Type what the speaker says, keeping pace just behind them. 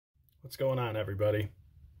What's going on, everybody?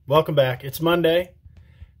 Welcome back. It's Monday.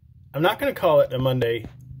 I'm not going to call it a Monday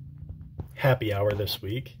happy hour this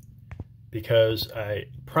week because I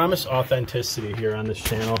promise authenticity here on this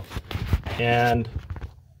channel, and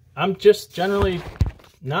I'm just generally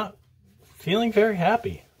not feeling very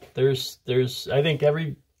happy. There's I think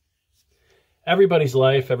everybody's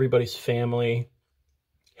life, everybody's family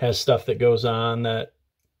has stuff that goes on that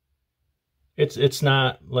it's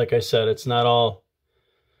not, like I said, it's not all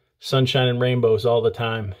sunshine and rainbows all the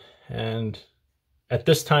time. And at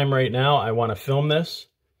this time right now, I want to film this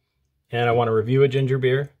and I want to review a ginger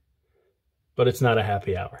beer, but it's not a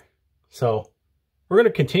happy hour. So we're going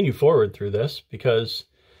to continue forward through this because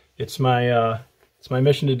it's my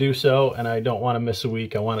mission to do so, and I don't want to miss a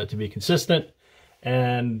week. I want it to be consistent.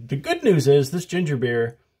 And the good news is this ginger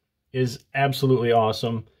beer is absolutely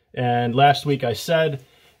awesome. And last week I said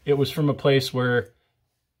it was from a place where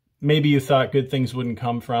maybe you thought good things wouldn't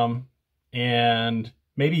come from, and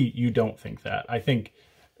maybe you don't think that. I think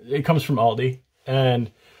it comes from Aldi,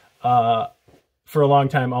 and for a long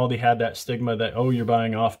time Aldi had that stigma that, oh, you're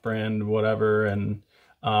buying off-brand whatever, and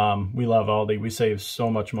we love Aldi. We save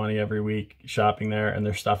so much money every week shopping there, and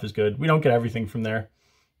their stuff is good. We don't get everything from there,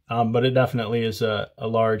 but it definitely is a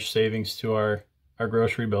large savings to our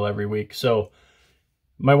grocery bill every week. So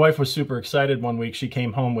my wife was super excited one week. She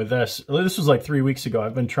came home with this. This was like 3 weeks ago.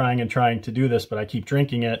 I've been trying to do this, but I keep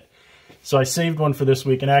drinking it. So I saved one for this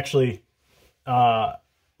week. And actually, my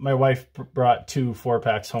wife brought 2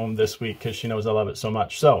 4-packs home this week because she knows I love it so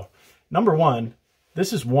much. So, number one,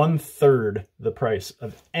 this is 1/3 the price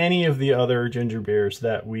of any of the other ginger beers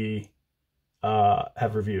that we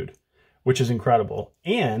have reviewed, which is incredible.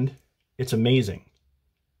 And it's amazing.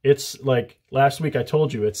 It's like last week I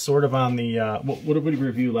told you, it's sort of on the, what did we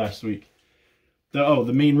review last week? The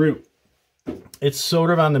main root. It's sort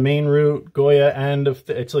of on the main root, Goya end of,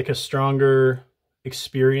 it's like a stronger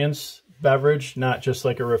experience beverage, not just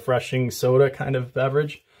like a refreshing soda kind of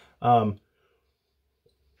beverage. It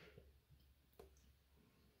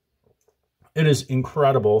is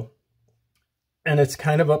incredible. And it's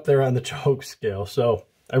kind of up there on the choke scale. So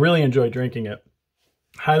I really enjoy drinking it.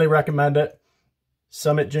 Highly recommend it.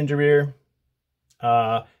 Summit Ginger Beer.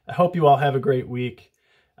 I hope you all have a great week.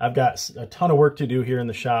 I've got a ton of work to do here in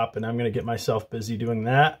the shop, and I'm going to get myself busy doing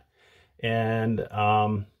that. And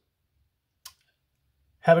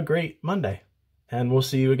have a great Monday. And we'll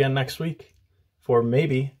see you again next week for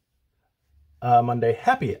maybe a Monday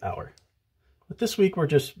happy hour. But this week we're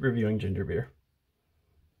just reviewing ginger beer.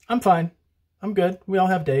 I'm fine. I'm good. We all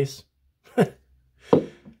have days.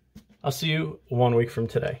 I'll see you 1 week from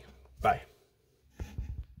today.